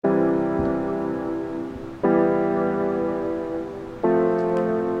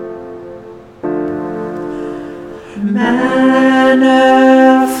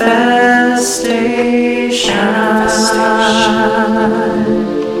Manifestation.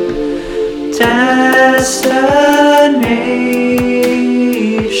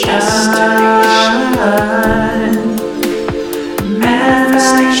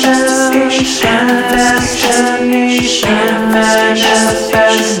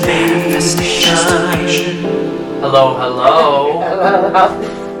 Hello, hello.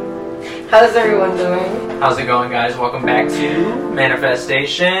 How's everyone doing? How's it going, guys? Welcome back to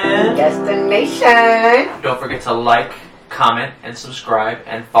Manifestation Destination. Don't forget to like, comment, and subscribe,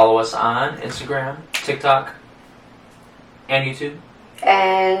 and follow us on Instagram, TikTok, and YouTube.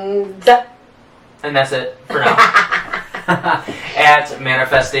 And that's it for now. At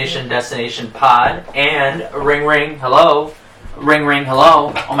Manifestation Destination Pod. And ring ring, hello. Ring ring,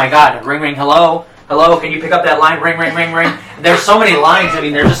 hello. Oh my god, ring ring, hello. Hello, can you pick up that line? Ring, ring, ring, ring. There's so many lines. I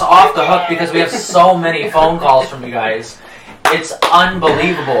mean, they're just off the hook because we have so many phone calls from you guys. It's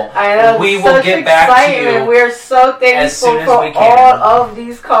unbelievable. I know. We will get back to you. We're so thankful for all of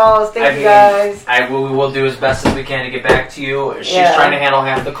these calls. Thank you guys. We will do as best as we can to get back to you. She's trying to handle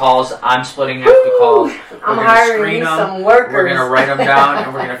half the calls. I'm splitting half the calls. I'm hiring some workers. We're going to write them down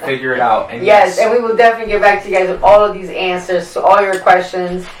and we're going to figure it out. And yes, and we will definitely get back to you guys with all of these answers to all your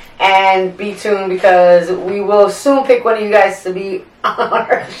questions. And be tuned because we will soon pick one of you guys to be on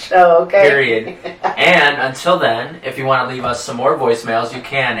our show, okay? Period. And until then, if you want to leave us some more voicemails, you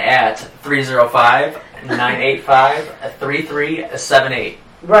can at 305-985-3378.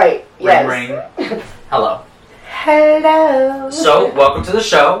 Right, yes. Ring, ring. Hello. Hello. So, welcome to the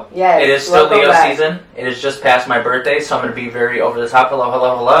show. Yes. It is still Leo back. season. It is just past my birthday, so I'm going to be very over the top. Hello,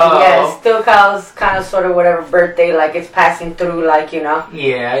 hello, hello. Yes, still Kyle's kind of sort of whatever birthday, like it's passing through, like, you know.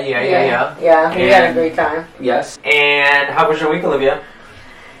 Yeah. Yeah, we had a great time. Yes. And how was your week, Olivia?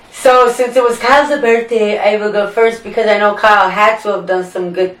 So, since it was Kyle's birthday, I will go first because I know Kyle had to have done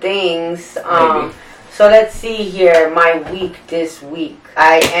some good things. Maybe. So let's see here, my week this week.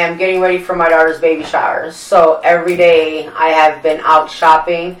 I am getting ready for my daughter's baby shower. So every day I have been out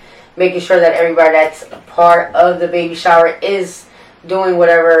shopping, making sure that everybody that's a part of the baby shower is doing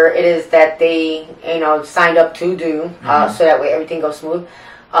whatever it is that they, signed up to do, so that way everything goes smooth.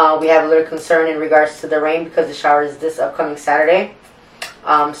 We have a little concern in regards to the rain because the shower is this upcoming Saturday.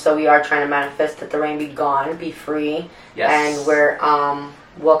 So we are trying to manifest that the rain be gone, be free. Yes. And we're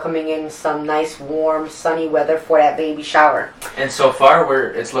welcoming in some nice, warm, sunny weather for that baby shower. And so far,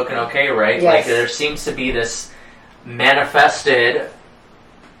 it's looking okay, right? Yes. Like there seems to be this manifested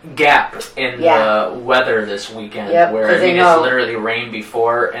gap in the weather this weekend, where it's literally rain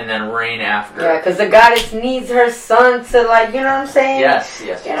before and then rain after. Yeah, because the goddess needs her son to, like, you know what I'm saying? Yes.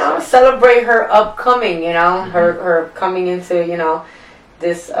 Celebrate her upcoming, her coming into,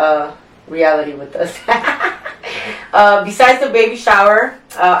 this reality with us. Besides the baby shower,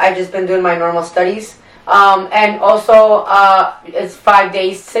 I've just been doing my normal studies. And also, it's 5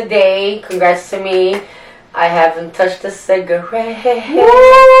 days today. Congrats to me. I haven't touched a cigarette.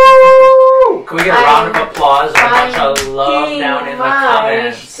 Woo! Can we get a round of applause and a bunch of love down in the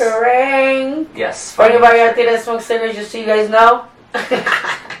comments? Strength. Yes. For anybody out there that smokes cigarettes, just so you guys know,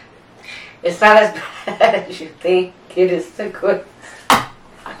 it's not as bad as you think. It is so good.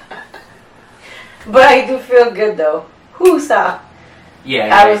 But I do feel good though. Whoosah.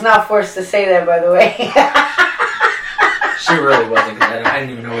 Yeah. I was not forced to say that, by the way. She really wasn't, because I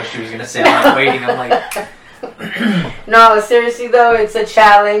didn't even know what she was going to say. I was waiting. I'm like... No, seriously though, it's a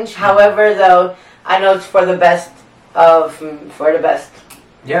challenge. However, though, I know it's for the best.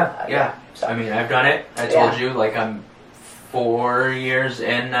 Yeah. So, I mean, I've done it. I told you, like, I'm 4 years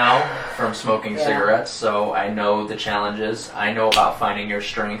in now from smoking cigarettes, so I know the challenges. I know about finding your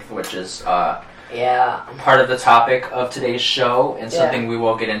strength, which is part of the topic of today's show and something we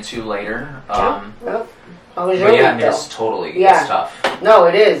will get into later. It's totally it's tough. No,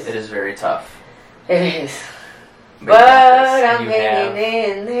 it is. It is very tough. It is. But I'm hanging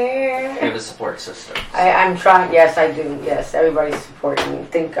in there. You have a support system. I'm trying. Yes, I do. Yes, everybody's supporting me.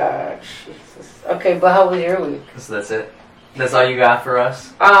 Thank God. Jesus. Okay, but how was your week? So that's it? That's all you got for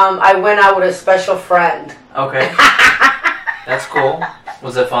us? I went out with a special friend. Okay. That's cool.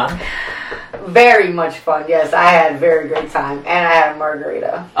 Was it fun? Very much fun, yes. I had a very great time. And I had a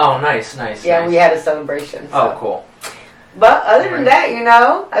margarita. Oh, nice. Yeah, we had a celebration. So. Oh, cool. But other than that,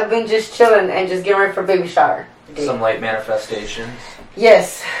 I've been just chilling and just getting ready for baby shower. Some light manifestations.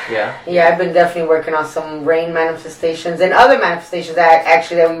 Yes. Yeah. Yeah, I've been definitely working on some rain manifestations and other manifestations that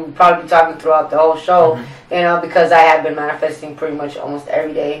we would probably be talking throughout the whole show, because I have been manifesting pretty much almost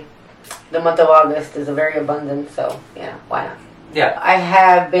every day. The month of August is a very abundant, so, why not? Yeah. I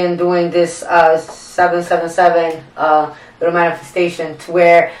have been doing this 777 little manifestation to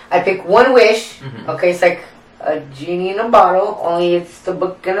where I pick one wish. Mhm. Okay, it's like a genie in a bottle, only it's the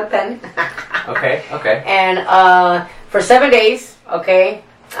book and a pen. Okay. Okay. And for 7 days, okay,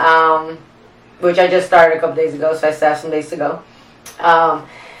 which I just started a couple days ago, so I still have some days to go.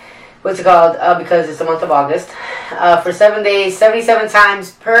 What's it called? Because it's the month of August. For 7 days, 77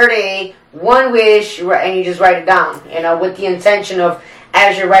 times per day, one wish, and you just write it down. You know, with the intention of,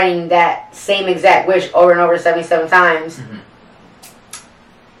 as you're writing that same exact wish over and over 77 times, Mhm.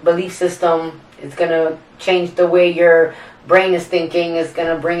 belief system is gonna change the way your brain is thinking. Is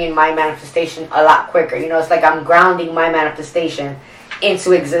gonna bring in my manifestation a lot quicker. You know, it's like I'm grounding my manifestation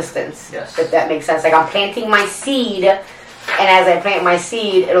into existence. Yes. If that makes sense. Like I'm planting my seed, and as I plant my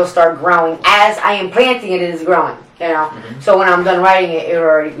seed, it'll start growing. As I am planting it, it is growing. You know. Mhm. So when I'm done writing it, it'll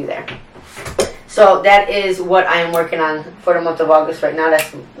already be there. So that is what I am working on for the month of August right now. That's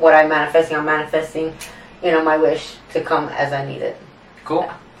what I'm manifesting. I'm manifesting, you know, my wish to come as I need it.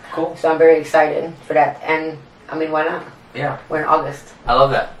 Cool. Cool. So I'm very excited for that. And I mean, why not? Yeah. We're in August. I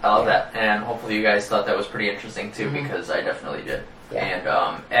love that. I love that. And hopefully you guys thought that was pretty interesting too, Mhm. because I definitely did. Yeah.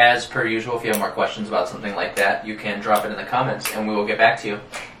 And as per usual, if you have more questions about something like that, you can drop it in the comments and we will get back to you.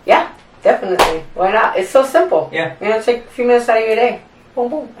 Yeah, definitely. Why not? It's so simple. Yeah. You know, take a few minutes out of your day. Boom,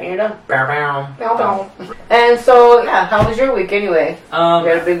 boom, and you're done. Bow, bow. Bow, bow. And so, yeah, how was your week anyway? You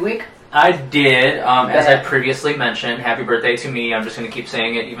had a big week? I did. As I Yeah. previously mentioned, happy birthday to me. I'm just going to keep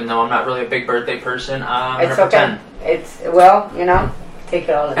saying it, even though I'm not really a big birthday person. I'm It's going to okay. It's, well, you know, take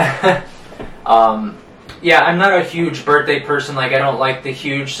it all in. pretend. Yeah, I'm not a huge birthday person. Like, I don't like the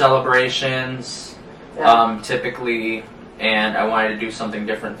huge celebrations, Yeah. typically. And I wanted to do something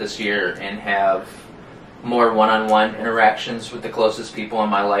different this year and have more one-on-one interactions with the closest people in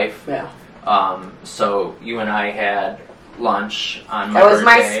my life. Yeah. So you and I had lunch on my That was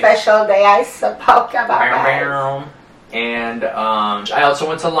my birthday. special day, I spoke about Bow, bow. And I also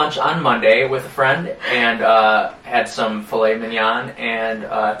went to lunch on Monday with a friend and had some filet mignon and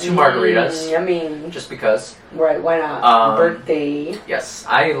 2 margaritas. I mean, Just because. right, why not? Birthday. Yes,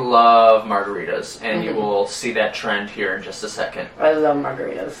 I love margaritas, and you Mhm. will see that trend here in just a second. I love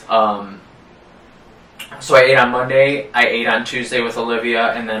margaritas. So I ate on Monday, I ate on Tuesday with Olivia,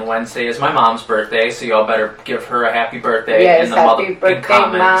 and then Wednesday is my mom's birthday, so y'all better give her a happy birthday Yes, in the happy motherfucking birthday,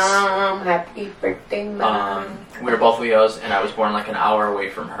 comments. Mom. Happy birthday, Mom. We were both Leos, and I was born like an hour away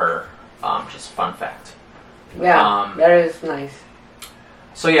from her. Just a fun fact. Yeah, that is nice.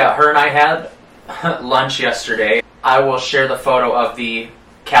 So yeah, her and I had lunch yesterday. I will share the photo of the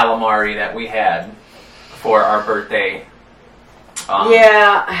calamari that we had for our birthday.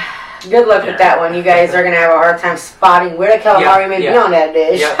 Yeah, good luck with that one. You guys are going to have a hard time spotting where the calamari may be on that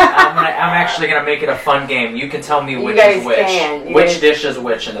dish. Yep, I'm actually gonna make it a fun game. You can tell me You which guys is which, can. You which guys- dish is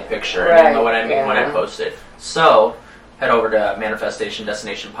which in the picture. Right, You know what I mean when I yeah. post it. So head over to Manifestation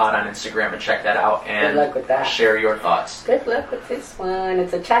Destination Pod on Instagram and check that out Good luck with and that. share your thoughts. Good luck with this one.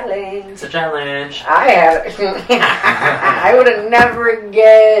 It's a challenge. It's a challenge. I have. I would have never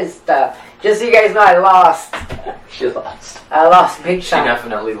guessed. Just so you guys know, I lost. She lost. I lost big She time.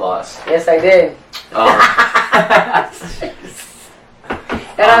 definitely lost. Yes, I did.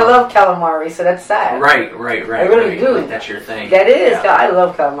 And I love calamari, so that's sad. Right. I really do. Like, that's your thing. That is. Yeah. I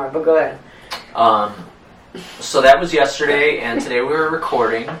love calamari, but go ahead. So that was yesterday, and today we were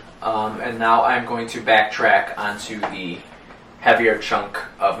recording, and now I'm going to backtrack onto the heavier chunk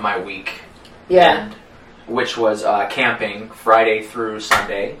of my week, Yeah. and, which was camping Friday through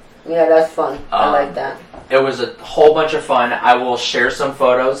Sunday. Yeah, that's fun. I like that. It was a whole bunch of fun. I will share some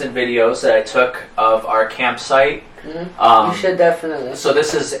photos and videos that I took of our campsite. You should definitely. So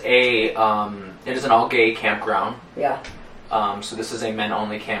this is it is an all-gay campground. Yeah. So this is a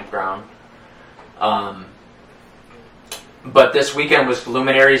men-only campground. But this weekend was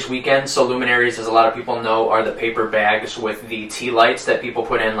Luminaries weekend. So Luminaries, as a lot of people know, are the paper bags with the tea lights that people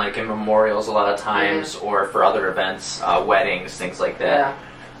put in, like in memorials a lot of times, or for other events, weddings, things like that.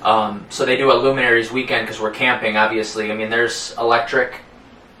 Yeah. So they do a Luminaries weekend because we're camping, obviously. I mean, there's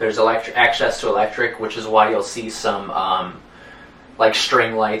access to electric, which is why you'll see some like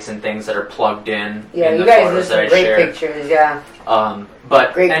string lights and things that are plugged in. Yeah, in you the guys photos did that I some great shared. pictures, yeah.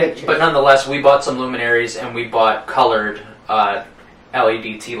 But Great pictures. But nonetheless, we bought some luminaries and we bought colored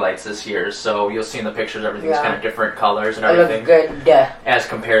LED tea lights this year. So you'll see in the pictures everything's Yeah. kind of different colors and It everything, looks good. as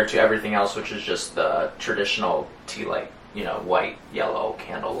compared to everything else, which is just the traditional tea light, white, yellow,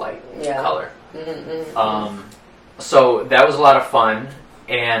 candlelight Yeah. color. Mm-hmm. So that was a lot of fun,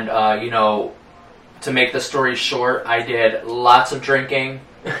 and to make the story short, I did lots of drinking,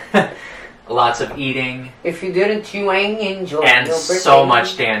 lots of eating, If you didn't, you ain't enjoy and your so birthday.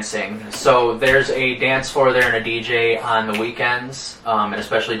 much dancing. So there's a dance floor there and a DJ on the weekends, and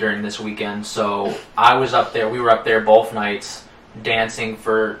especially during this weekend. So I was up there. We were up there both nights dancing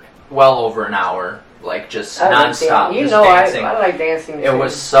for well over an hour, like just I like nonstop, dan- You just know, dancing. I like dancing. It too.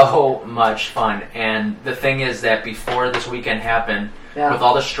 was so much fun. And the thing is that before this weekend happened, Yeah. with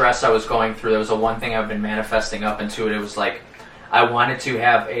all the stress I was going through, there was the one thing I've been manifesting up into it. It was like, I wanted to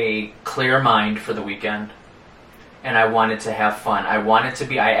have a clear mind for the weekend, and I wanted to have fun.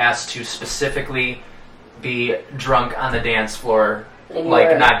 I asked to specifically be drunk on the dance floor, And you like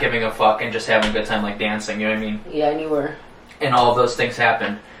were. not giving a fuck and just having a good time, like dancing, you know what I mean? Yeah, and you were. And all of those things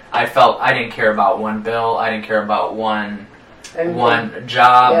happened. I felt I didn't care about one bill, I didn't care about one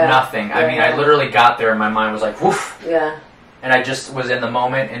job, Yeah. nothing. I mean, I literally got there and my mind was like, woof. Yeah. And I just was in the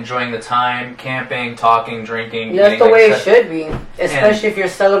moment, enjoying the time, camping, talking, drinking. That's eating, the like way I it said. should be. Especially if you're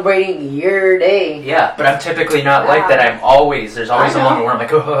celebrating your day. Yeah, but I'm typically not like that. There's always a I know. moment where I'm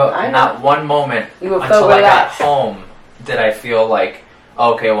like, I know. not one moment You will until feel I got relaxed. home did I feel like,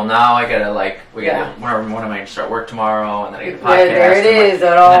 okay, well now I gotta when Yeah. am I gonna start work tomorrow, and then I get a Yeah, podcast. there it and, like, is. It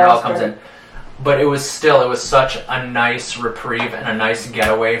and all then it all comes started. in. But it was such a nice reprieve and a nice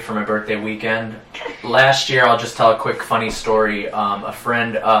getaway for my birthday weekend. Last year, I'll just tell a quick funny story. A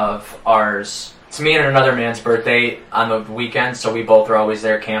friend of ours, it's me and another man's birthday on the weekend, so we both are always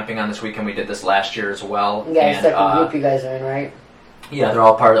there camping on this weekend. We did this last year as well. Yeah, it's and, like a group you guys are in, right? yeah, we're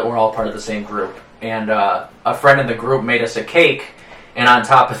all part of the same group. And a friend in the group made us a cake, and on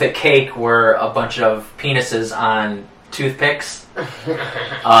top of the cake were a bunch of penises on toothpicks.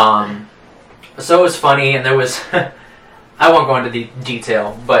 So it was funny, and there was, I won't go into the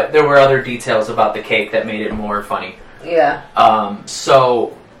detail, but there were other details about the cake that made it more funny. Yeah.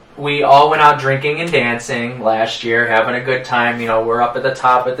 So we all went out drinking and dancing last year, having a good time. You know, we're up at the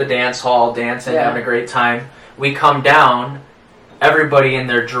top at the dance hall, dancing, Yeah. having a great time. We come down, everybody in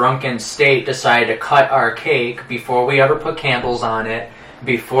their drunken state decided to cut our cake before we ever put candles on it.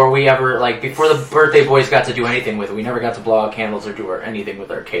 Before the birthday boys got to do anything with it. We never got to blow out candles or do anything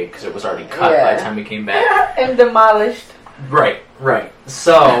with our cake because it was already cut by the time we came back. And demolished. Right.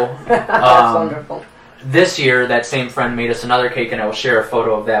 So, That's wonderful. this year, that same friend made us another cake, and I will share a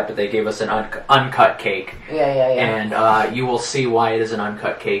photo of that, but they gave us an uncut cake. Yeah. And you will see why it is an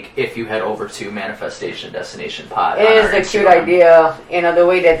uncut cake if you head over to Manifestation Destination Pod. It on is our a cute Instagram. idea, the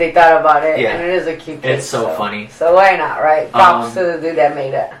way that they thought about it. Yeah. And it is a cute cake. It's so funny. So why not, right? Props to the dude that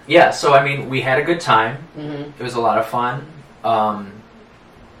made it. Yeah, so I mean, we had a good time. Mm-hmm. It was a lot of fun.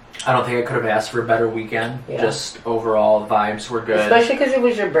 I don't think I could have asked for a better weekend. Yeah. Just overall, vibes were good. Especially because it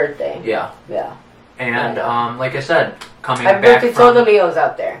was your birthday. Yeah. Yeah. And like I said, coming Happy back birthday to from... all the Leos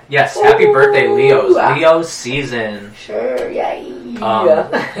out there. Yes, happy birthday, Leos. Ooh. Leo season. Sure, yay.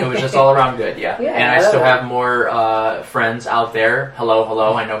 It was just all around good, yeah. Yeah, And I I still love have more friends out there.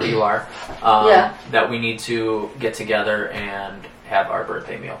 Hello, I know who you are. Yeah. That we need to get together and have our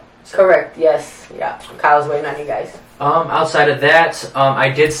birthday meal. So, Correct, yes. Yeah. Kyle's waiting on you guys. outside of that, I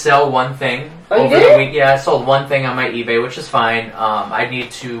did sell one thing. Oh, you over did? the week. Yeah, I sold one thing on my eBay, which is fine. I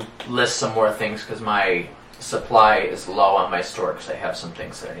need to list some more things because my supply is low on my store because I have some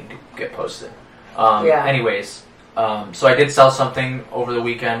things that I need to get posted. Yeah. Anyways, so I did sell something over the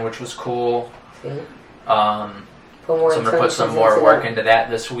weekend, which was cool. See? So Put more I'm going to put some intentions more into work that. into that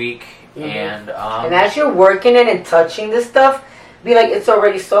this week. Mhm. And as you're working it and touching this stuff, be like, it's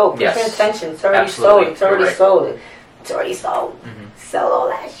already sold. Put Yes. your intention. It's already Absolutely. sold. It's already You're right. sold. It's already sold. Mhm. Sell all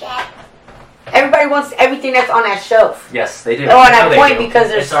that shit. Everybody wants everything that's on that shelf. yes, they do. Oh, and No, I they point do. because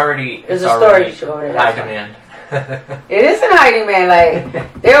there's it's a already storage over there. high That's fine. demand. It is in hiding, man.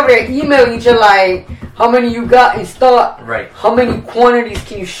 Like, they over there emailing each other like, how many you got in stock? Right. How many quantities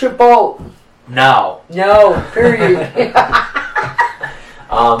can you ship out? Now, No, period.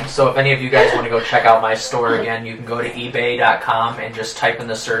 so if any of you guys want to go check out my store again, you can go to ebay.com and just type in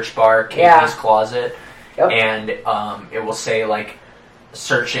the search bar Katie's Yeah. Closet, Yep. and it will say like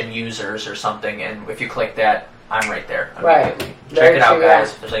search in users or something, and if you click that, I'm right there Right. immediately. Very Check it out, true, yeah.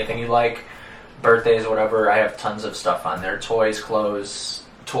 guys. If there's anything you like, birthdays, whatever, I have tons of stuff on there: toys, clothes,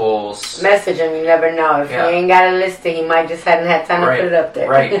 tools. Message him, you never know. If Yeah. he ain't got a listing, he might just hadn't had time Right, to put it up there.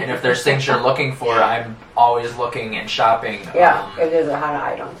 Right, and if there's things you're looking for, I'm always looking and shopping. Yeah, if there's a hot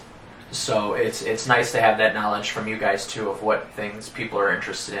item. So it's nice to have that knowledge from you guys too of what things people are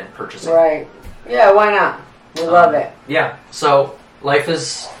interested in purchasing. Right. Yeah, why not? We love it. Yeah. So life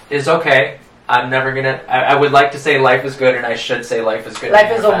is okay. I'm never gonna. I would like to say life is good, and I should say life is good.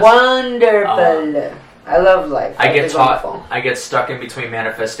 Life is a Manifest. wonderful. I love life. I get It's taught. wonderful. I get stuck in between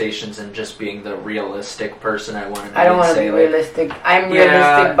manifestations and just being the realistic person I want to be. I don't want to be realistic. I'm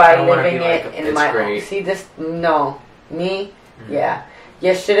realistic by living it in my own. See this? No, me. Mm-hmm. Yeah.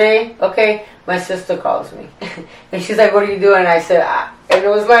 Yesterday, okay, my sister calls me, and she's like, "What are you doing?" I said, and it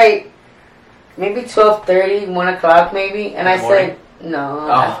was like maybe 12:30, 1 o'clock, maybe, and I said, "No,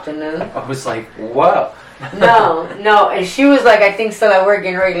 afternoon." I was like, "Whoa." no, and she was like, "I think still at work,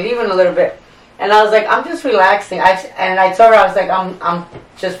 getting ready to leave in a little bit." And I was like, I'm just relaxing. I told her, I was like, I'm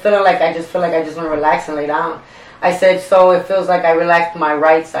just feeling like I just want to relax and lay down. I said, so it feels like I relaxed my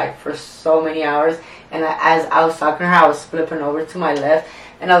right side for so many hours. And as I was talking to her, I was flipping over to my left.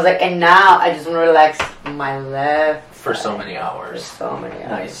 And I was like, and now I just want to relax my left for side so many hours. For so many hours.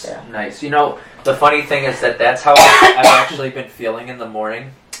 Nice, yeah. nice. You know, the funny thing is that's how I've actually been feeling in the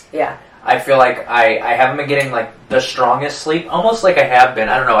morning. Yeah. I feel like I haven't been getting like the strongest sleep, almost like I have been.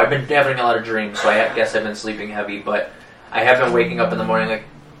 I don't know. I've been having a lot of dreams, so I guess I've been sleeping heavy. But I have been waking up in the morning like,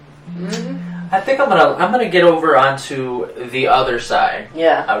 I think I'm gonna get over onto the other side.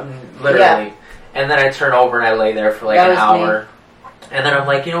 Yeah, literally. Yeah. And then I turn over and I lay there for like an hour, and then I'm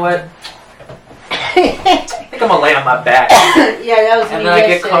like, you know what? I think I'm gonna lay on my back. Yeah, that was me. And then I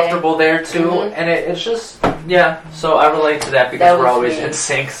get comfortable there too, and it's just. Yeah, so I relate to that because we're always in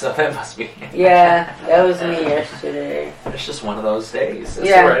sync, so that must be. Yeah, that was me yesterday. It's just one of those days. It's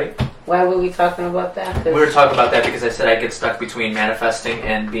yeah. Right. Why were we talking about that? We were talking about that because I said I get stuck between manifesting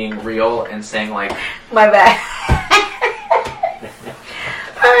and being real and saying like... My bad.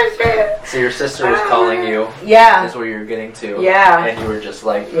 Oh, shit. So your sister was calling you. Yeah. Is where you're getting to. Yeah. And you were just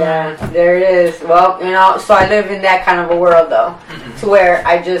like... Yeah, there it is. Well, you know, so I live in that kind of a world though. To where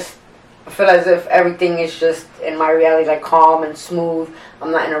I just... feel as if everything is just in my reality like calm and smooth.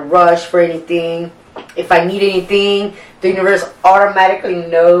 I'm not in a rush for anything. If I need anything, the universe automatically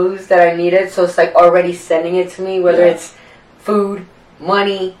knows that I need it, so it's like already sending it to me, whether it's food,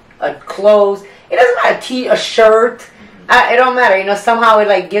 money, clothes. It doesn't matter, a shirt. It don't matter, you know, somehow it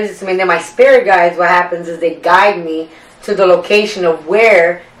like gives it to me. And then my spirit guides, what happens is they guide me to the location of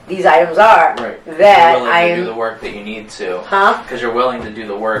where these items are. Right. That you're willing to do the work that you need to. Huh? Because you're willing to do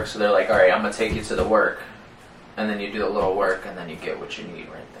the work, so they're like, all right, I'm going to take you to the work. And then you do the little work, and then you get what you need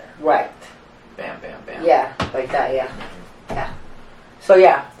right there. Right. Bam, bam, bam. Yeah, like that, yeah. Yeah. So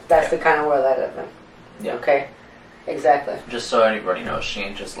yeah, that's the kind of world I live in. Yeah. Okay. Exactly. Just so anybody knows, she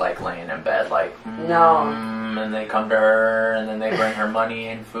ain't just like laying in bed like, no. And they come to her, and then they bring her money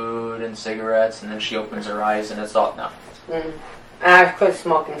and food and cigarettes, and then she opens her eyes, and it's all, no. And I've quit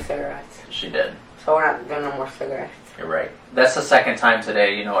smoking cigarettes. She did. So we're not doing no more cigarettes. You're right. That's the second time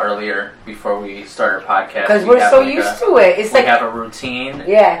today, you know, earlier, before we start our podcast. Because we're so used to it. It's like... We have a routine.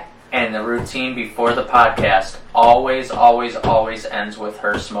 Yeah. And the routine before the podcast always, always, always ends with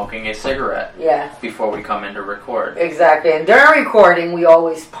her smoking a cigarette. Yeah. Before we come in to record. Exactly. And during recording, we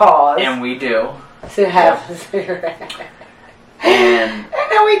always pause. And we do. To have a cigarette. And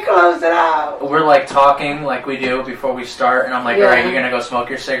then we close it out. We're like talking like we do before we start. And I'm like, all right, you're going to go smoke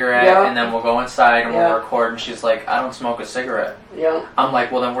your cigarette. Yep. And then we'll go inside and we'll record. And she's like, I don't smoke a cigarette. Yeah. I'm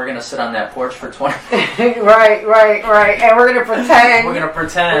like, well, then we're going to sit on that porch for 20 minutes. Right. And we're going to pretend. We're going to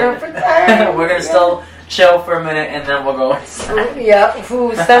pretend. We're going to still chill for a minute and then we'll go inside. Yeah.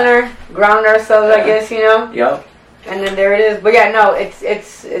 Food center. Ground ourselves, I guess, you know. Yep. And then there it is. But yeah, no, it's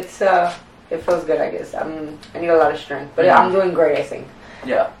it feels good, I guess. I need a lot of strength. But I'm doing great, I think.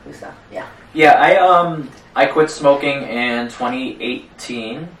 Yeah. So, yeah. Yeah, I quit smoking in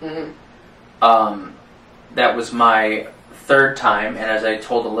 2018. Mm-hmm. That was my third time, and as I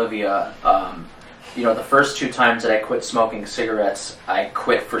told Olivia, you know, the first two times that I quit smoking cigarettes, I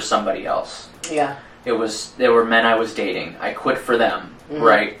quit for somebody else. Yeah. They were men I was dating. I quit for them,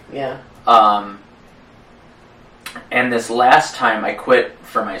 right? Yeah. And this last time I quit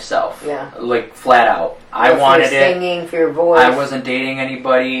for myself. Yeah. Like flat out. I wanted for your singing, for your voice. I wasn't dating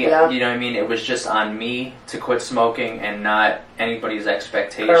anybody. Yeah. You know what I mean? It was just on me to quit smoking and not anybody's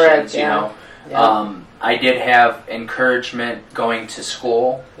expectations. Correct, you know. Yeah. I did have encouragement going to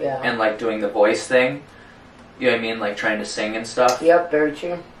school and like doing the voice thing. You know what I mean? Like trying to sing and stuff. Yep, very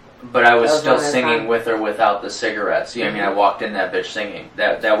true. But I was still singing with or without the cigarettes. You know what I mean? I walked in that bitch singing.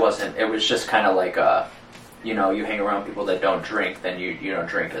 That wasn't. It was just kind of like a. You know, you hang around people that don't drink, then you don't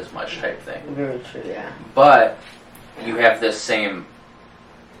drink as much type thing. Very true, yeah. But you have this same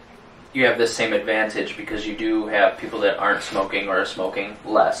advantage because you do have people that aren't smoking or are smoking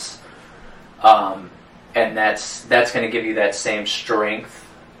less, and that's going to give you that same strength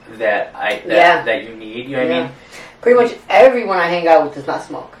that you need. You know what I mean? Pretty much everyone I hang out with does not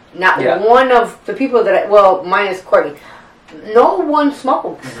smoke. Not one of the people that minus Courtney. No one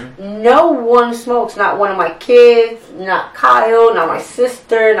smokes. Mm-hmm. No one smokes. Not one of my kids, not Kyle, not my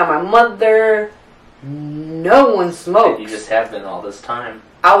sister, not my mother. No one smokes. You just have been all this time.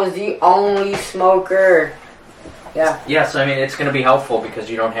 I was the only smoker. Yeah. Yeah, so I mean, it's going to be helpful because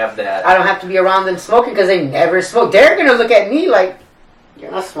you don't have that. I don't have to be around them smoking because they never smoke. They're going to look at me like,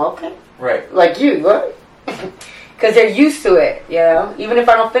 you're not smoking? Right. Like you, what? Because they're used to it, you know? Even if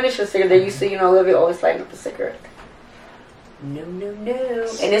I don't finish a cigarette, they're used to, Olivia always lighting up a cigarette. No. And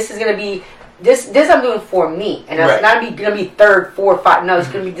this is going to be, this I'm doing for me. And it's not going to be third, fourth, five. No, it's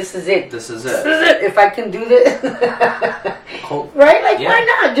going to be, this is it. This is This it. is it. If I can do this. Cool. Right? Like, why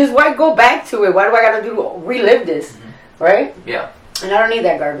not? Just why go back to it? Why do I got to relive this? Mm-hmm. Right? Yeah. And I don't need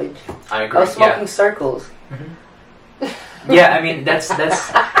that garbage. I agree. I was smoking circles. Mm-hmm. Yeah, I mean, that's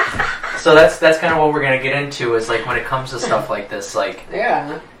so that's kind of what we're going to get into is like when it comes to stuff like this, like,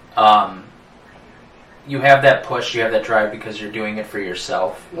 you have that push, you have that drive because you're doing it for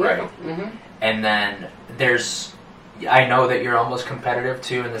yourself, right? Mm-hmm. And then I know that you're almost competitive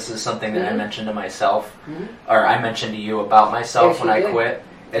too, and this is something that I mentioned to myself, or I mentioned to you about myself when I quit,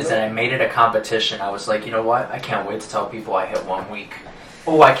 is that I made it a competition. I was like, you know what? I can't wait to tell people I hit 1 week.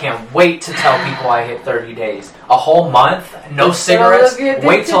 Oh, I can't wait to tell people I hit 30 days. A whole month? No cigarettes?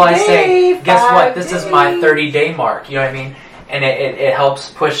 Wait till I say, guess what? This is my 30-day mark. You know what I mean? And it helps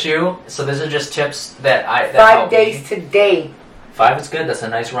push you. So these are just tips that 5 days today. 5 is good. That's a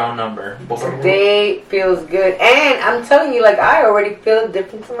nice round number. Today feels good. And I'm telling you, like, I already feel a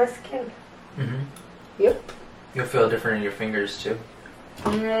difference in my skin. Mm-hmm. Yep. You'll feel different in your fingers, too.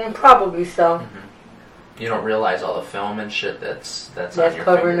 Probably so. Mm-hmm. You don't realize all the film and shit that's on your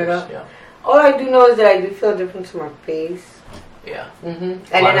covering fingers. it up. Yeah. All I do know is that I do feel a difference in my face. Yeah. Mm-hmm. And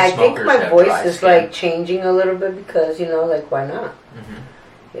then I think my voice is like changing a little bit because, like, why not?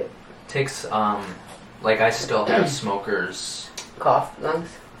 Mm-hmm. Yep. Takes, like, I still have smokers'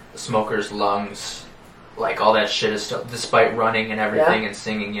 lungs, like, all that shit is still, despite running and everything and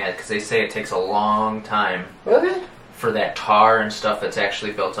singing yet, because they say it takes a long time. Really? For that tar and stuff that's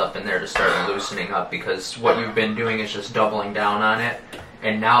actually built up in there to start loosening up, because what you've been doing is just doubling down on it,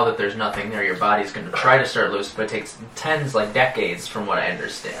 and now that there's nothing there, your body's going to try to start loose, but it takes decades from what I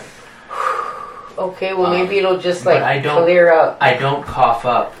understand. Okay, well maybe it'll just clear up. I don't cough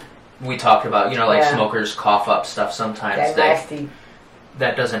up. We talked about, smokers cough up stuff sometimes. That nasty.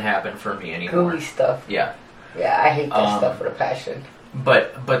 That doesn't happen for me anymore. Gooey stuff. Yeah. Yeah, I hate that stuff with a passion.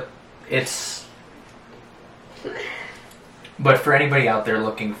 But it's... But for anybody out there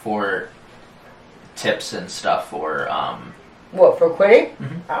looking for tips and stuff, or what, for quitting?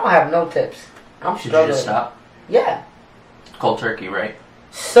 Mm-hmm. I don't have no tips. I'm struggling. Did you just stop? Yeah. Cold turkey, right?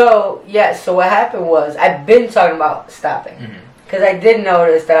 So what happened was, I've been talking about stopping. Because I did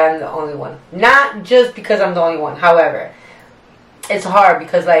notice that I'm the only one. Not just because I'm the only one. However, it's hard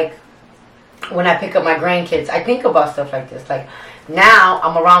because, like, when I pick up my grandkids, I think about stuff like this. Like, now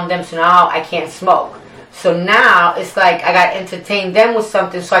I'm around them, so now I can't smoke. So now it's like I got to entertain them with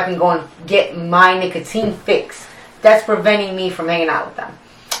something so I can go and get my nicotine fix. That's preventing me from hanging out with them.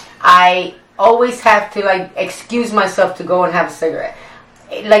 I always have to, like, excuse myself to go and have a cigarette.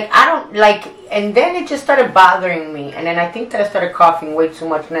 Like, I don't, like, and then it just started bothering me. And then I think that I started coughing way too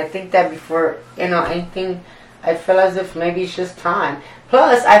much. And I think that before, anything, I feel as if maybe it's just time.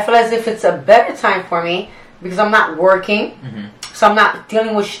 Plus, I feel as if it's a better time for me because I'm not working. So I'm not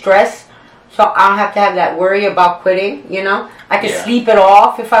dealing with stress. So I don't have to have that worry about quitting, I can sleep it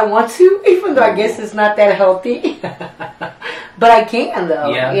off if I want to, even though I guess it's not that healthy. But I can,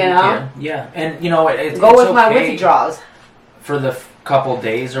 though, Yeah, you can. Yeah, and, it's go with okay my withdrawals. For the couple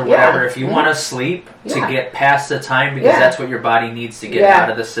days or whatever, if you want to sleep, to get past the time, because that's what your body needs to get out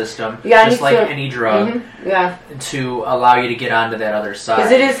of the system, just like any drug, to allow you to get onto that other side.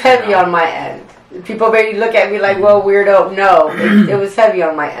 Because it is heavy on my end. People maybe look at me like, well, weirdo. No, it was heavy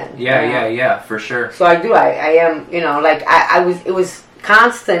on my end. Yeah, for sure. So I am, it was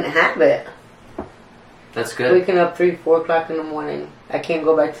constant habit. That's good. Waking up 3, 4 o'clock in the morning. I can't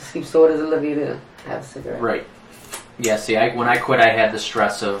go back to sleep, so what does Olivia do? Have a cigarette. Right. Yeah, see, when I quit, I had the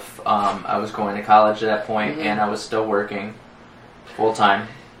stress of, I was going to college at that point, and I was still working full-time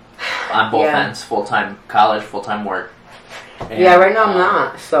on both ends. Full-time college, full-time work. And, right now I'm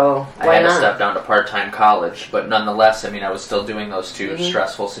not, so I had to step down to part-time college, but nonetheless, I was still doing those two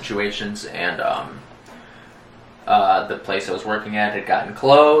stressful situations, and the place I was working at had gotten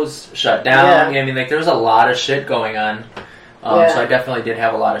closed, shut down. There was a lot of shit going on, so I definitely did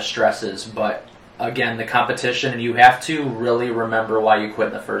have a lot of stresses, but again, the competition, and you have to really remember why you quit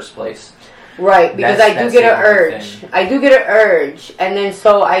in the first place. Right, because I do get an urge. I do get an urge, and then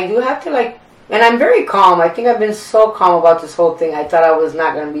so I do have to, like, And I'm very calm. I think I've been so calm about this whole thing. I thought I was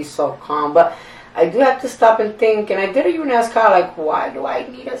not going to be so calm. But I do have to stop and think. And I did even ask Kyle, like, why do I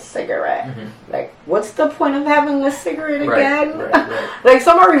need a cigarette? Mm-hmm. Like, what's the point of having a cigarette again? Right. Like,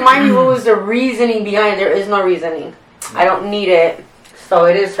 someone remind me what was the reasoning behind it. There is no reasoning. I don't need it. So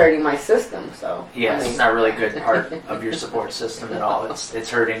it is hurting my system. So yes, it's not really a good part of your support system at all. It's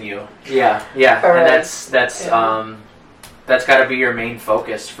hurting you. Yeah. And that's got to be your main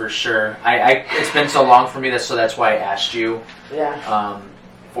focus for sure. I it's been so long for me so that's why I asked you. Yeah.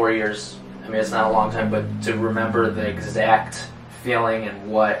 4 years. I mean, it's not a long time, but to remember the exact feeling and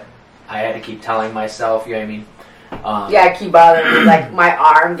what I had to keep telling myself. You know what I mean? Yeah, I keep bothering me. Like my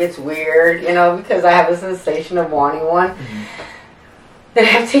arm gets weird, because I have a sensation of wanting one. Mm-hmm. Then I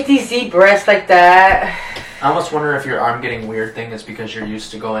have to take these deep breaths like that. I almost wonder if your arm getting weird thing is because you're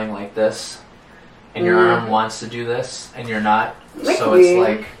used to going like this, and your arm wants to do this, and you're not. Maybe. So it's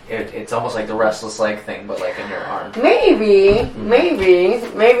like it's almost like the restless leg thing, but like in your arm. Maybe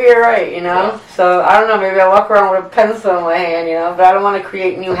you're right. Yeah. So I don't know. Maybe I walk around with a pencil in my hand, but I don't want to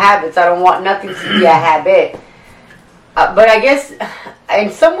create new habits. I don't want nothing to be a habit. But I guess in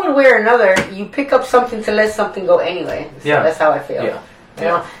some way or another, you pick up something to let something go anyway. So that's how I feel. Yeah.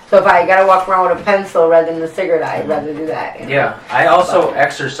 So if I gotta walk around with a pencil rather than a cigarette, I'd rather do that. Yeah. I also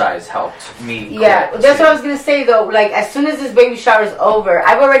exercise helped me. Yeah, that's what I was gonna say though. Like as soon as this baby shower is over,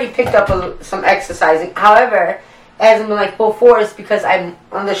 I've already picked up some exercising. However, it hasn't been like full force because I'm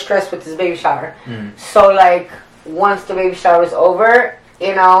under stress with this baby shower. So like once the baby shower is over,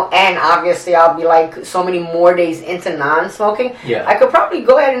 and obviously I'll be like so many more days into non-smoking. Yeah. I could probably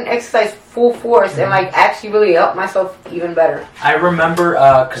go ahead and exercise full force and like actually really help myself even better. I remember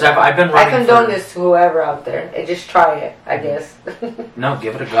because I've been running. I condone this to whoever out there. And just try it, I guess. No,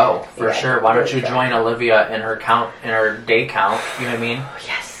 give it a go for sure. Why don't you join Olivia in her day count? You know what I mean?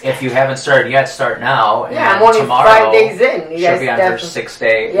 Yes. If you haven't started yet, start now. And I'm only tomorrow, 5 days in. She'll be on her 6th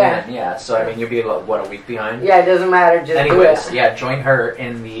day. Yeah. Yeah. So I mean, you'll be a week behind. Yeah, it doesn't matter. Just anyways, do it. join her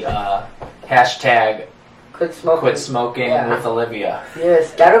in the hashtag Quit smoking with Olivia.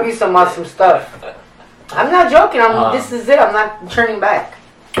 Yes, that'll be some awesome stuff. I'm not joking. This is it. I'm not turning back.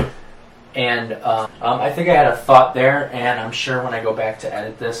 And I think I had a thought there, and I'm sure when I go back to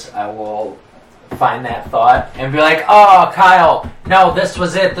edit this, I will find that thought and be like, oh, Kyle, no, this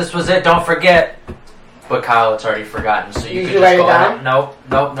was it, don't forget. But Kyle, it's already forgotten, so you can just go ahead. Nope.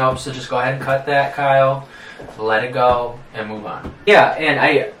 So just go ahead and cut that, Kyle. Let it go and move on. Yeah,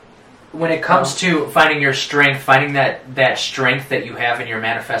 and when it comes to finding your strength, finding that strength that you have in your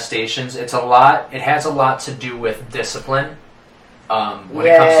manifestations, it has a lot to do with discipline. When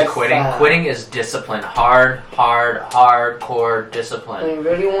it comes to quitting is discipline. Hardcore discipline. When you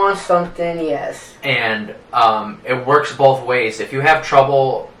really want something, yes. And it works both ways. If you have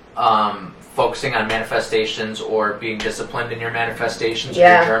trouble focusing on manifestations or being disciplined in your manifestations, or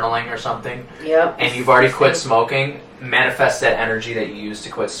you're journaling or something, and you've already quit smoking, manifest that energy that you used to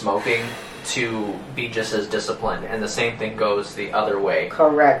quit smoking to be just as disciplined. And the same thing goes the other way.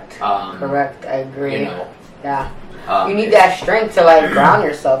 Correct. I agree. Yeah. You need that strength to ground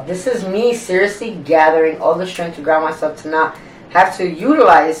yourself. This is me seriously gathering all the strength to ground myself to not have to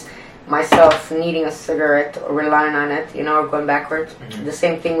utilize myself needing a cigarette or relying on it, or going backwards. Mm-hmm. The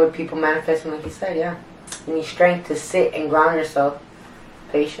same thing with people manifesting, like you said, You need strength to sit and ground yourself.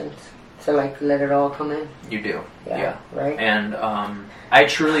 Patience to let it all come in. You do. Yeah. Right? And I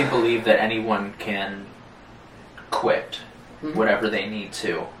truly believe that anyone can quit whatever they need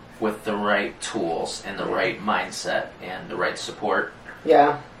to, with the right tools and the right mindset and the right support.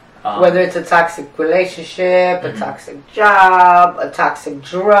 Yeah. Whether it's a toxic relationship, a toxic job, a toxic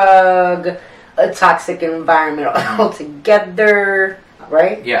drug, a toxic environment altogether,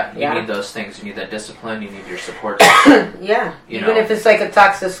 right? Yeah, you need those things. You need that discipline. You need your support. Yeah. Even if it's a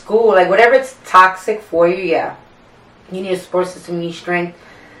toxic school, whatever it's toxic for you, you need a support system, you need strength.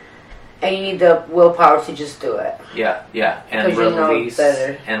 And you need the willpower to just do it. Yeah. And release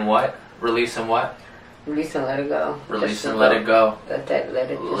and what? Release and what? Release and let it go. Release and let it go. Let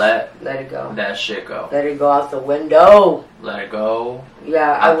it go. That shit go. Let it go out the window. Let it go.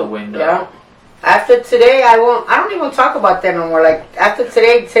 Yeah. Out the window. Yeah. After today, I don't even talk about that no more. After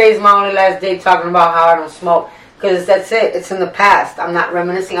today's my only last day talking about how I don't smoke. Because that's it. It's in the past. I'm not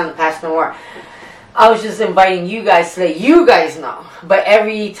reminiscing on the past no more. I was just inviting you guys to let you guys know. But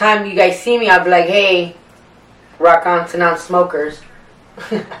every time you guys see me, I'll be like, hey, rock on to non-smokers.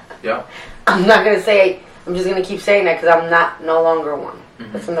 Yeah. I'm not going to say, I'm just going to keep saying that because I'm no longer one.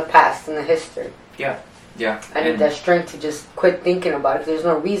 Mm-hmm. It's in the past, in the history. Yeah. Yeah. I need that strength to just quit thinking about it. There's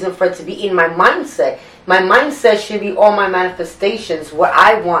no reason for it to be in my mindset. My mindset should be all my manifestations, what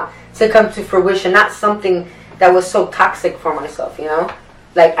I want to come to fruition, not something that was so toxic for myself, you know?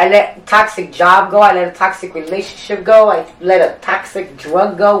 Like, I let a toxic job go, I let a toxic relationship go, I let a toxic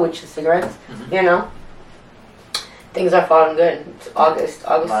drug go, which is cigarettes, you know? Things are falling good. It's August.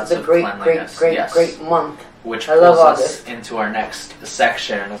 August is a great month. Which I pulls love us into our next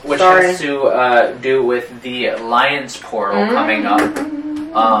section, which Sorry. has to do with the Lion's Portal coming up.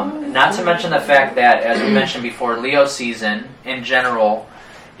 Not to mention the fact that, as we mentioned before, Leo season in general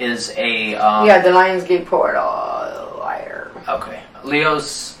is a... the Lionsgate Portal. Liar. Okay.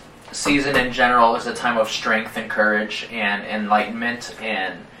 Leo's season in general is a time of strength and courage and enlightenment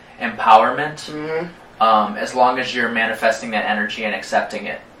and empowerment. As long as you're manifesting that energy and accepting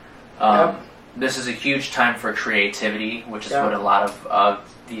it. This is a huge time for creativity, which is what a lot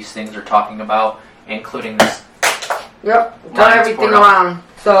of these things are talking about, including this. Yep, turn everything around.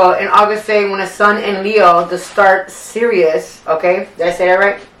 So in August, say when the Sun in Leo, the start Sirius, okay? Did I say that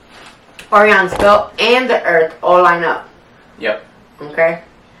right? Orion's belt and the Earth all line up. Yep. Okay?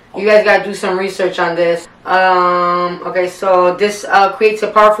 You guys gotta do some research on this. Okay, so this creates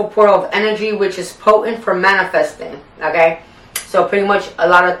a powerful portal of energy which is potent for manifesting. Okay? So pretty much a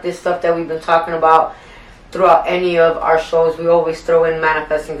lot of this stuff that we've been talking about throughout any of our shows, we always throw in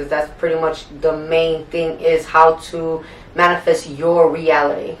manifesting because that's pretty much the main thing, is how to manifest your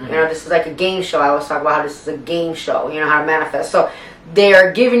reality. You know, this is like a game show. I always talk about how this is a game show, you know, how to manifest. So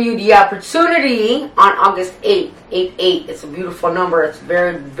they're giving you the opportunity on August 8th. 8-8. It's a beautiful number. It's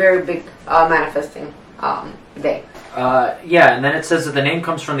very, very big manifesting day. And then it says that the name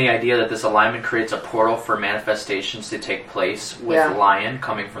comes from the idea that this alignment creates a portal for manifestations to take place, with Lion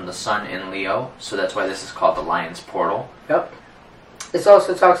coming from the Sun in Leo. So that's why this is called the Lion's Portal. Yep. This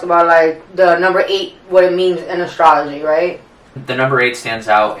also talks about, like, the number 8, what it means in astrology, right? The number 8 stands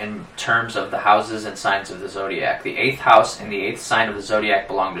out in terms of the houses and signs of the zodiac. The 8th house and the 8th sign of the zodiac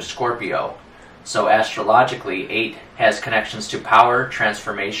belong to Scorpio. So astrologically, 8 has connections to power,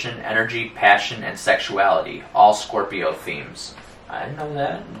 transformation, energy, passion, and sexuality. All Scorpio themes. I didn't know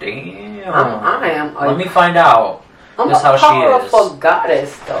that. Damn. I am. Let me find out. I'm Just a how powerful she is.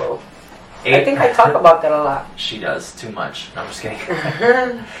 goddess, though. 8, I think I talk about that a lot. She does too much. No, I'm just kidding.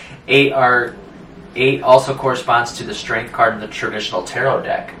 8 also corresponds to the Strength card in the traditional tarot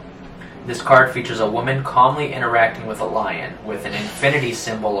deck. This card features a woman calmly interacting with a lion, with an infinity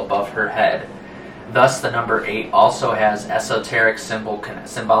symbol above her head. Thus, the number 8 also has esoteric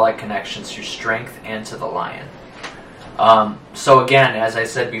symbolic connections to strength and to the lion. So again, as I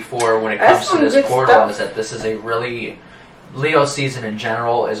said before, when it comes to this portal, is that this is a really... Leo season in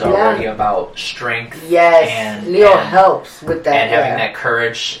general is already about strength. Yes, and Leo helps with that. And having that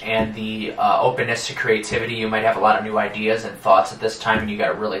courage and the openness to creativity. You might have a lot of new ideas and thoughts at this time, and you got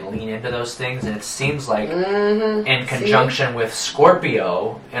to really lean into those things. And it seems like in conjunction with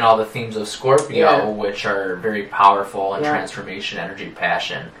Scorpio and all the themes of Scorpio, which are very powerful and transformation, energy,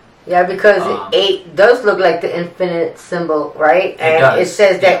 passion. Yeah, because 8 does look like the infinite symbol, right? And it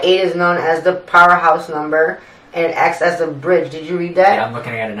says that 8 is known as the powerhouse number. And it acts as a bridge. Did you read that? Yeah, I'm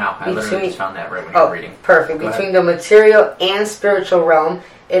looking at it now. I literally just found that right when you were reading. Perfect. Between the material and spiritual realm,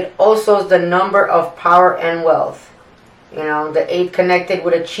 it also is the number of power and wealth. You know, the 8 connected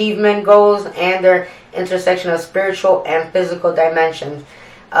with achievement goals and their intersection of spiritual and physical dimensions,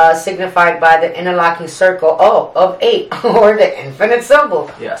 signified by the interlocking circle of 8, or the infinite symbol.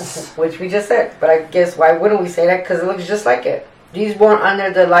 Yes. Which we just said. But I guess why wouldn't we say that? Because it looks just like it. These born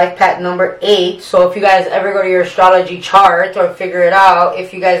under the life path number 8. So if you guys ever go to your astrology chart or figure it out,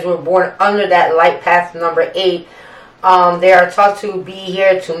 if you guys were born under that life path number 8, they are taught to be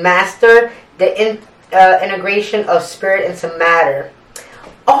here to master the integration of spirit into matter.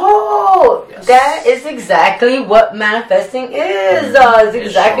 Oh, that is exactly what manifesting is. It's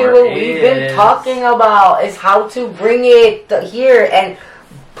exactly what we've been talking about. Is how to bring it here and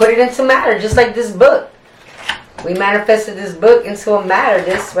put it into matter, just like this book. We manifested this book into a matter.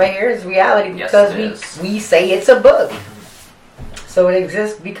 This right here is reality because we say it's a book. So it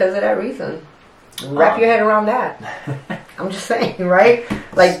exists because of that reason. Wrap your head around that. I'm just saying, right?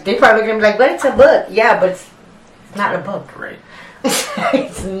 Like, they probably going to be like, but it's a book. Yeah, but it's not a book. Right.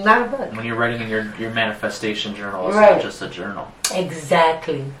 It's not a book. When you're writing in your manifestation journal, it's not just a journal.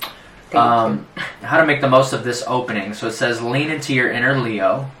 Exactly. How to make the most of this opening. So it says, lean into your inner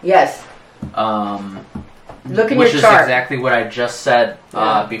Leo. Yes. Look in your chart. Which is exactly what I just said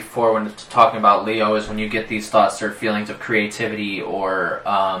before when talking about Leo, is when you get these thoughts or feelings of creativity or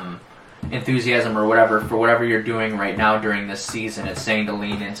enthusiasm or whatever for whatever you're doing right now during this season. It's saying to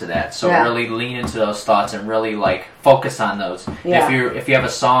lean into that. So really lean into those thoughts and really like focus on those. Yeah. If you have a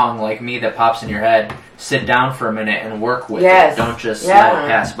song like me that pops in your head, sit down for a minute and work with it. Don't just let it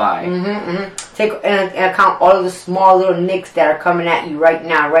pass by. Take into account all of the small little nicks that are coming at you right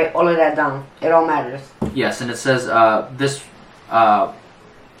now. Write all of that down. It all matters. Yes, and it says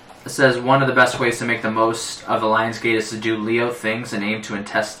it says one of the best ways to make the most of the Lionsgate is to do Leo things and aim to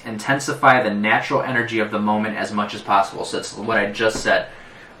intensify the natural energy of the moment as much as possible. So it's what I just said.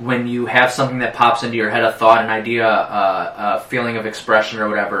 When you have something that pops into your head, a thought, an idea, a feeling of expression or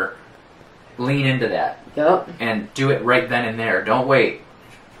whatever, lean into that. Yep. And do it right then and there. Don't wait.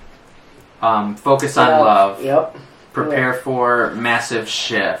 Focus on love. Yep. Prepare for massive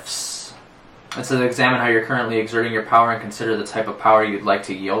shifts. It says examine how you're currently exerting your power and consider the type of power you'd like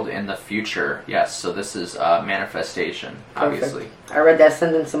to yield in the future. Yes, so this is manifestation, obviously. Perfect. I read that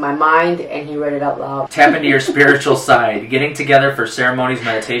sentence in my mind, and he read it out loud. Tap into your spiritual side. Getting together for ceremonies,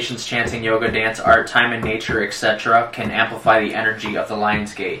 meditations, chanting, yoga, dance, art, time in nature, etc. can amplify the energy of the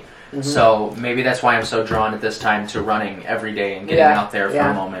Lionsgate. So maybe that's why I'm so drawn at this time to running every day and getting out there for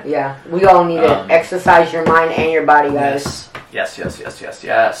a moment. Yeah, we all need to exercise your mind and your body, guys. Yes.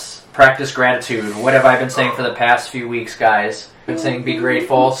 Practice gratitude. What have I been saying for the past few weeks, guys? I've been saying be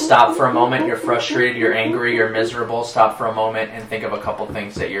grateful, stop for a moment, you're frustrated, you're angry, you're miserable, stop for a moment and think of a couple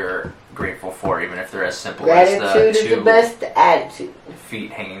things that you're grateful for, even if they're as simple as the Gratitude is the best attitude. feet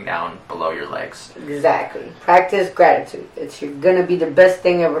hanging down below your legs. Exactly. Practice gratitude. It's gonna be the best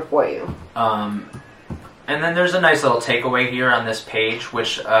thing ever for you. And then there's a nice little takeaway here on this page,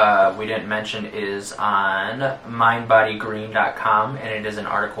 which we didn't mention is on mindbodygreen.com, and it is an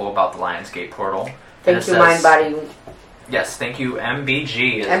article about the Lionsgate portal. Thank you, Mindbody. Yes, thank you,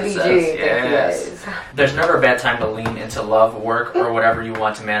 MBG. MBG, thank you guys. There's never a bad time to lean into love, work, or whatever you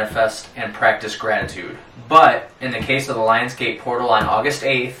want to manifest and practice gratitude. But in the case of the Lionsgate portal on August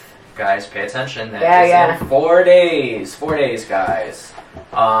 8th, guys, pay attention. That is in 4 days. 4 days, guys.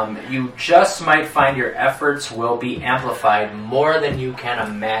 You just might find your efforts will be amplified more than you can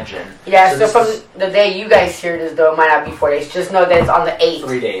imagine. Yeah, so from the day you guys hear this, though, it might not be 4 days. Just know that it's on the 8th.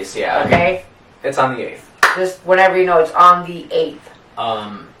 3 days, yeah. Okay? It's on the 8th. Just whenever you know it's on the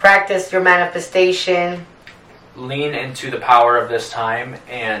 8th. Practice your manifestation. Lean into the power of this time,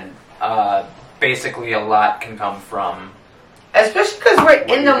 and basically a lot can come from... Especially because we're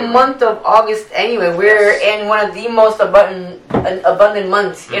in the month of August anyway. We're in one of the most abundant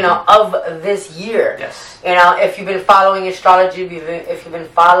months, you know, of this year. Yes. You know, if you've been following astrology, if you've been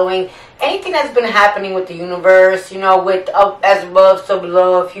following anything that's been happening with the universe, you know, with as above, so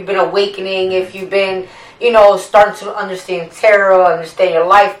below, if you've been awakening, if you've been, you know, starting to understand tarot, understand your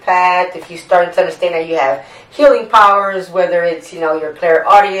life path, if you're starting to understand that you have healing powers, whether it's, you know, you're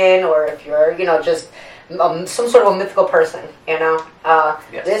clairaudient or if you're, you know, just... some sort of a mythical person, you know.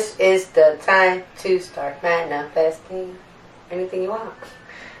 Yes. This is the time to start manifesting anything you want.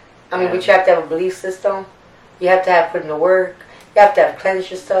 I mean, but you have to have a belief system. You have to have put in the work. You have to have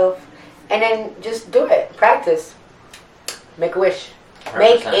cleansed yourself, and then just do it. Practice. Make a wish. 100%.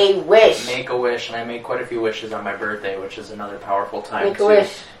 Make a wish. Make a wish, and I made quite a few wishes on my birthday, which is another powerful time. Make a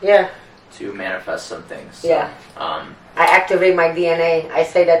wish. Yeah. To manifest some things. So, yeah. I activate my DNA. I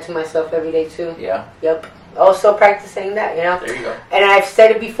say that to myself every day too. Yeah. Yep. Also practicing that, you know. There you go. And I've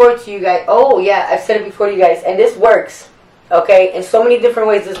said it before to you guys. Oh yeah, I've said it before to you guys, and this works. Okay, in so many different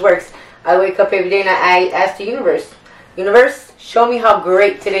ways this works. I wake up every day and I ask the universe, show me how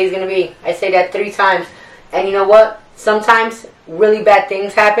great today's gonna be. I say that 3 times, and you know what? Sometimes really bad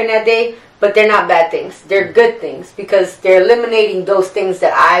things happen that day, but they're not bad things. They're good things because they're eliminating those things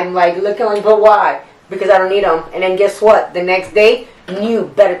that I'm like looking like, but why? Because I don't need them. And then guess what? The next day, new,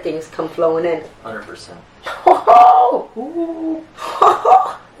 better things come flowing in. 100%.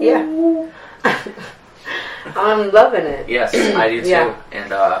 Yeah. I'm loving it. Yes, I do too. Yeah.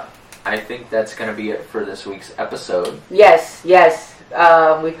 And I think that's going to be it for this week's episode. Yes.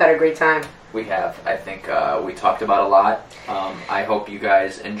 We've had a great time. We have. I think we talked about a lot. I hope you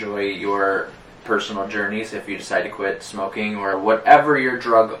guys enjoy your personal journeys if you decide to quit smoking or whatever your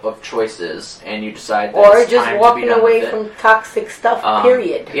drug of choice is, and you decide that or it's just time walking to be done away with from toxic stuff.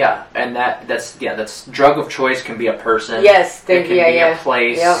 Period. Yeah, and that's drug of choice can be a person. Yes, it can be a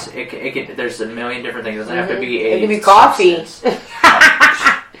place. Yep. It can, there's a million different things. It doesn't have to be a. It can be coffee.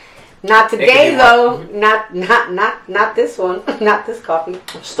 Not It today could be though. Not this one. Not this coffee.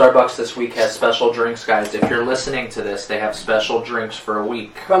 Starbucks this week has special drinks, guys. If you're listening to this, they have special drinks for a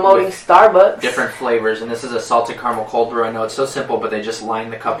week. Promoting with Starbucks. different flavors, and this is a salted caramel cold brew. I know it's so simple, but they just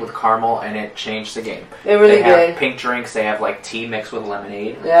line the cup with caramel, and it changed the game. They really They have did. pink drinks. They have like tea mixed with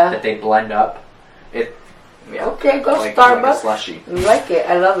lemonade Yeah. that they blend up. Okay, go Like Starbucks. a slushy. I like it.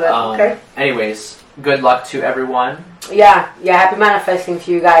 I love it. Okay. Anyways, good luck to everyone. Yeah. Happy manifesting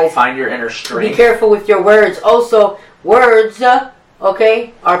to you guys. Find your inner Be strength. careful with your words. Also, words,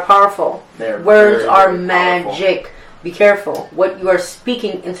 okay, are powerful. They're Words very, are very powerful. magic. Be careful. What you are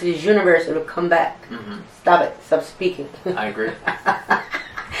speaking into this universe, it will come back. Mhm. Stop it. Stop speaking. I agree.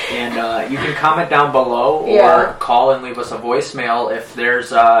 And you can comment down below or Yeah. call and leave us a voicemail if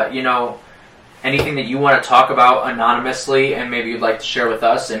there's, anything that you want to talk about anonymously and maybe you'd like to share with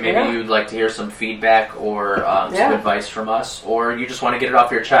us, and maybe Yeah. you'd like to hear some feedback or some Yeah. advice from us, or you just want to get it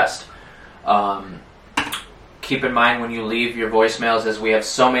off your chest. Keep in mind when you leave your voicemails, as we have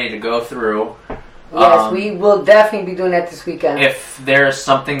so many to go through. Yes, we will definitely be doing that this weekend. If there's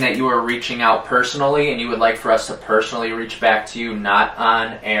something that you are reaching out personally and you would like for us to personally reach back to you, not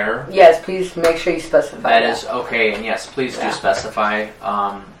on air, Yes, please make sure you specify that is okay. And yes, please Yeah. do specify.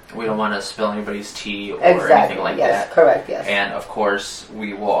 We don't want to spill anybody's tea or exactly. anything like Yes, that. correct. Yes. And of course,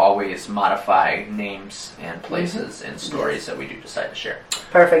 we will always modify names and places and stories that we do decide to share.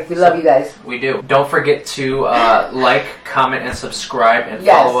 Perfect. We love you guys. We do. Don't forget to like, comment, and subscribe, and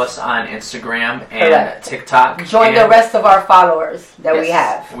Yes. follow us on Instagram and Correct. TikTok. Join and the rest of our followers that we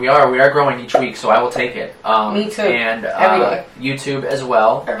Yes, have. We are growing each week, so I will take it. Me too. And Every day. YouTube as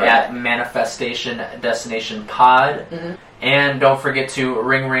well Every at day. Manifestation Destination Pod. Mhm. And don't forget to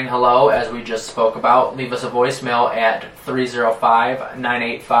ring hello, as we just spoke about. Leave us a voicemail at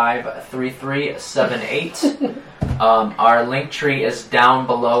 305-985-3378. Our link tree is down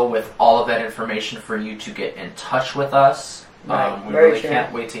below with all of that information for you to get in touch with us. Right, We very really true.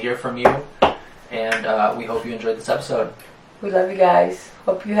 can't wait to hear from you. And we hope you enjoyed this episode. We love you guys.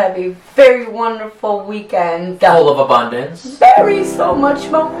 Hope you have a very wonderful weekend. Full of abundance. Very so much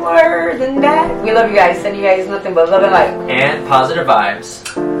more than that. We love you guys. Send you guys nothing but love and light. And positive vibes.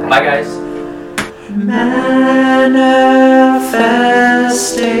 Bye, guys.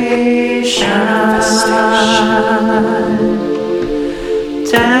 Manifestation.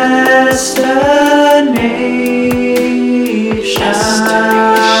 Destination.